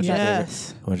appointments. What's your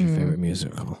Yes. favorite? What's your favorite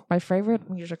musical? My favorite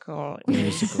musical. What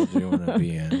musical do you want to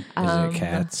be in? Is it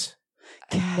Cats?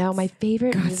 No, my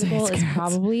favorite God, musical say is it's Cats.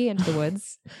 probably Into the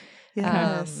Woods.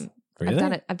 Yes.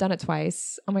 Really? I've done it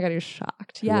twice. Oh my god, you're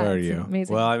shocked. Who Yeah, are it's you?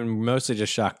 amazing. Well, I'm mostly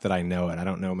just shocked that I know it. I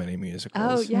don't know many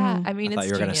musicals. oh yeah, Mm. I mean, I thought it's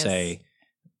you were going to genius. say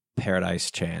Paradise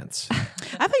Chance.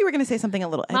 I thought you were going to say something a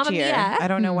little edgier. Mamma Mia. I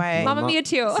don't know why. Mamma Mia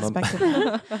too. suspected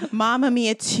that. Mamma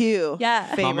Mia 2. Yeah.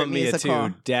 Favorite Mamma Mia musical.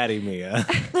 2, Daddy Mia.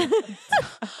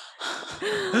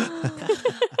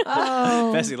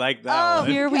 Oh, Bessie liked that one.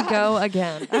 here we go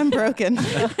again. I'm broken.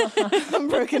 I'm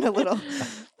broken a little.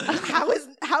 How has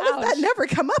that never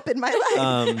come up in my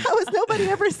life? How has nobody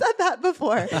ever said that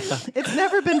before? It's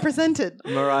never been presented.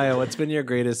 Mariah, what's been your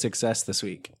greatest success this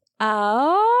week?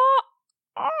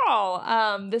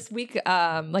 This week,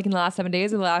 like in the last 7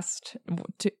 days, or the last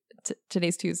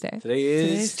today's Tuesday. Today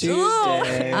is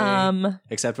Tuesday.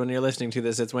 Except when you're listening to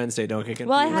this, it's Wednesday. Don't get confused.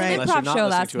 Well, I had an Unless you're improv not show listening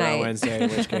last to it on night. Wednesday, in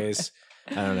which case,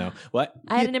 I don't know. What?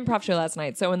 I had an improv show last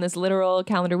night. So in this literal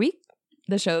calendar week,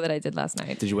 the show that I did last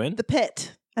night. Did you win? The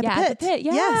Pit. At yeah, the at Pit. the Pit.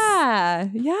 Yeah. Yes.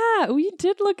 Yeah. Oh, you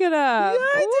did look it up. Yeah,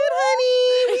 I did,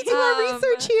 honey. We do our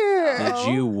research here.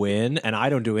 Did you win? And I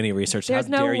don't do any research. There's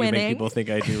How no dare you winning. make people think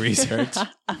I do research?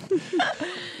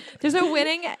 There's no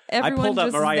winning. I Everyone pulled up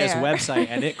just is Mariah's there. website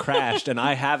and it crashed, and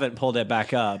I haven't pulled it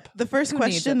back up. The first Who needs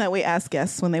question it? that we ask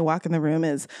guests when they walk in the room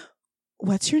is,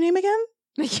 "What's your name again?"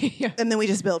 Yeah. And then we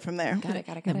just build from there. Got it.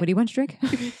 And what do you want to drink?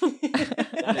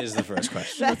 That is the first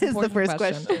question. That is the Important first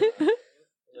question.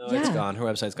 No, it's Yeah. gone. Her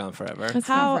website's gone forever. It's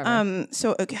gone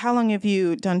forever. How long have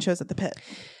you done shows at the Pit?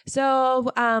 So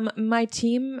my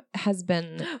team has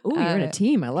been. Oh, you're in a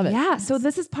team. I love it. Yeah. So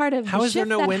this is part of How the is there shift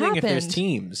no that winning if there's happened.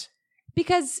 teams?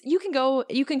 Because you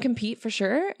can compete for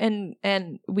sure, and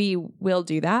we will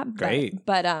do that. Great.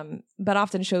 But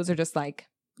often shows are just like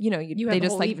You they have the just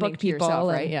whole like evening book to people, yourself,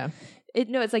 and- right? Yeah.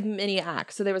 it's like mini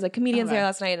acts. So there was like comedians Okay. there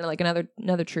last night and like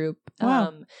another troupe.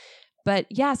 Wow. But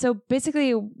yeah, so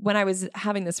basically when I was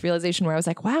having this realization where I was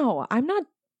like, wow, I'm not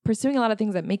pursuing a lot of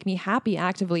things that make me happy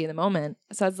actively in the moment.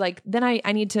 So I was like, then I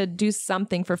need to do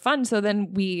something for fun. So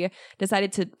then we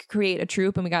decided to create a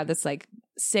troupe, and we got this like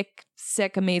sick,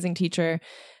 amazing teacher,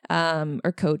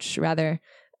 or coach rather.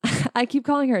 I keep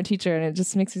calling her a teacher, and it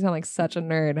just makes me sound like such a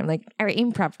nerd. I'm like, our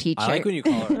improv teacher. I like when you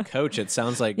call her a coach. It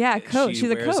sounds like Yeah, coach. she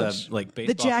She's a wears coach. like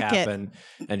baseball cap jacket.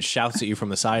 and shouts at you from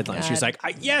the sideline. She's God.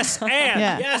 like, yes, and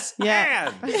Yeah. yes,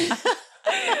 Yeah.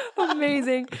 and.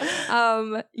 Amazing.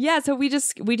 So we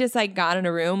just like got in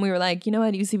a room. We were like, you know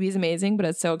what, UCB is amazing, but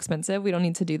it's so expensive. We don't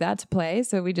need to do that to play.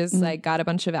 So we just like got a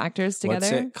bunch of actors together.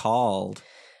 What's it called?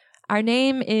 Our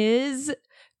name is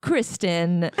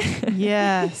Kristen.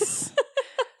 Yes.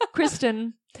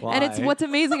 Kristen. Why? And it's what's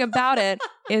amazing about it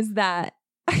is that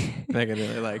Megan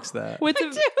really likes that.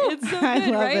 it's so I good,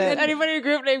 love right? it. And Anybody in your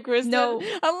group named Kristen? No.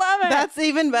 I love it. That's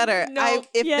even better. No.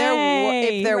 If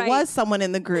Yay. there Right. was someone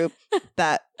in the group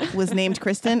that was named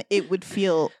Kristen, it would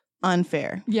feel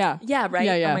unfair. yeah. Yeah, right.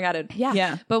 Yeah, yeah. Oh my god. Yeah.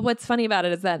 Yeah. But what's funny about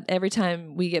it is that every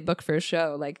time we get booked for a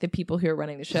show, like the people who are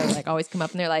running the show like always come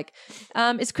up and they're like,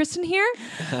 is Kristen here?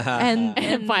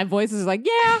 And Five Voices is like,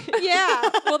 yeah. Yeah.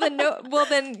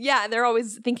 Yeah. They're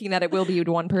always thinking that it will be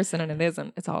one person, and it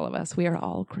isn't. It's all of us. We are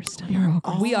all Kristen.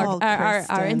 We are. All Our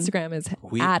Kristen. Instagram is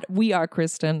We- at We Are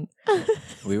Kristen.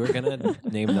 We were gonna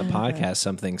name the podcast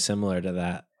something similar to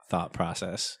that thought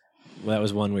process. Well, that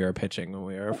was one we were pitching when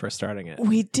we were first starting it.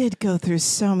 We did go through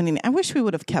so many. I wish we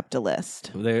would have kept a list.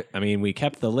 We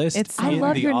kept the list It's- I in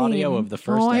love the your audio name. of the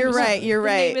first. Oh, You're episode. right. You're The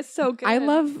name right. is so good. I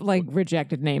love like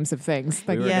rejected names of things.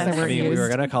 Like We were, Yes. that I weren't mean, we used. were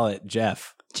gonna call it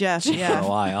Jeff Jeff. for a Yeah.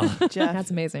 while, Jeff.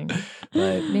 That's amazing.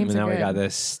 but Names are now we good. got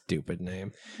this stupid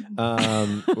name.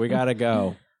 We gotta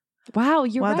go. Wow,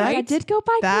 you're Well, right. I that- did go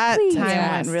by That quickly. time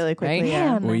Yes. went really quickly. Right?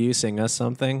 Yeah. Man. Will you sing us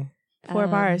something? 4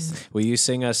 bars Will you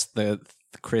sing us the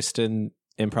Kristen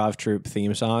improv troupe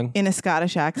theme song? in a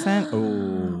Scottish accent.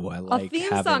 Oh, I A like theme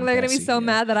having song. They're going to be Bessie so here.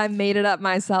 mad that I made it up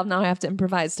myself. Now I have to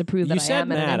improvise to prove that You I said am.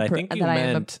 mad. I and think you that I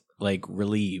am meant like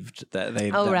relieved that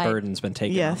that right. burden's been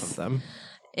taken Yes. off of them.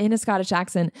 in a Scottish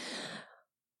accent.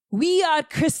 We are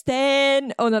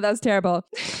Kristen. Oh no, that was terrible.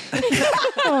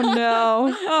 Oh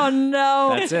no. Oh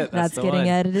no. That's it. That's the getting one.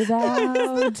 edited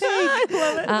out.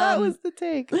 That was the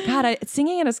take. God,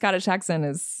 singing in a Scottish accent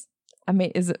is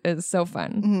so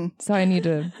fun. Mhm. So I need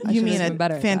to. I You should mean do a even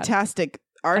better at that. fantastic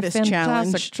artist A challenge?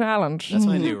 fantastic challenge. That's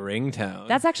my Mhm. new ringtone.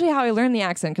 That's actually how I learned the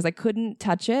accent because I couldn't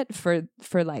touch it for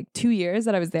like 2 years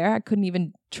that I was there. I couldn't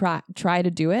even try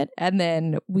to do it, and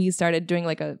then we started doing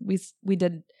like we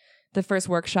did the first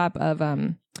workshop of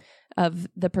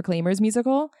the Proclaimers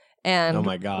musical, and Oh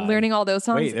my God. learning all those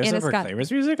songs Wait, there's in a a Scot.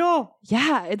 Proclaimers musical?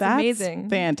 Yeah, it's That's amazing.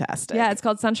 fantastic. Yeah, it's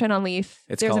called Sunshine on Leaf.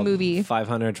 It's There's called a movie,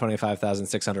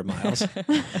 525,600 miles.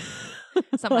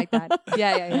 something like that.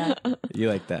 Yeah. You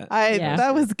like that? Yeah.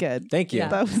 That was good. Thank you. Yeah.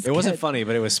 That was It wasn't good. funny,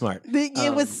 but it was smart.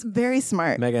 It was very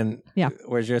smart. Megan, Yeah.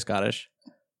 where's your Scottish?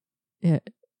 Here.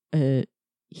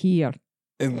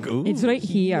 Ooh. It's right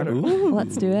here. Ooh.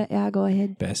 Let's do it. Yeah, go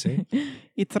ahead. Bessie.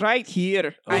 It's right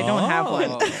here. I don't have one.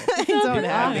 Oh. I don't I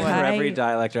have think one. for every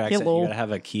dialect or accent, Hello. you gotta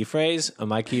have a key phrase.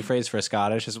 My key phrase for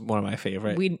Scottish is one of my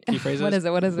favorite We- key phrases. What is it?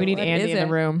 What is it? We need What Andy is in it?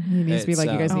 the room. He needs to be It's,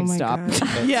 like, you guys oh need to my stop.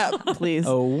 God. Yeah, please.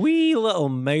 A wee little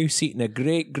mouse eating a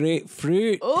great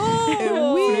grapefruit.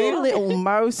 Oh, wee Hey, little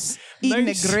mouse eating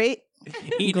Mouse. a great.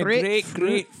 Eating a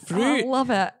great I fruit. love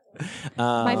it.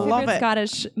 My love favorite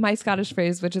it. Scottish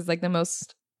phrase, which is like the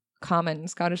most common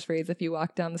Scottish phrase if you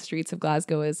walk down the streets of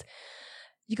Glasgow, is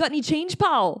 "You got any change,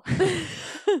 pal?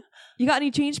 You got any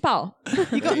change, pal?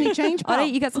 You got any change, All pal?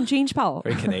 right, you got some change, pal."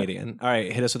 Very Canadian. All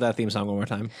right, hit us with that theme song one more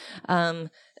time.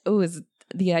 Is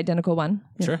the identical one?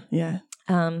 Sure. Yeah.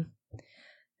 The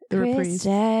reprise.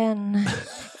 Kristen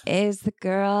is the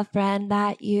girlfriend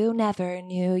that you never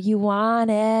knew you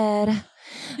wanted,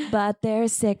 but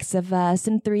there's 6 of us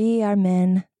and 3 are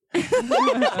men.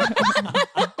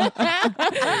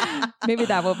 Maybe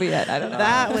that will be it. I don't know.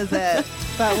 That was it.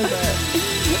 That was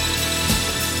it.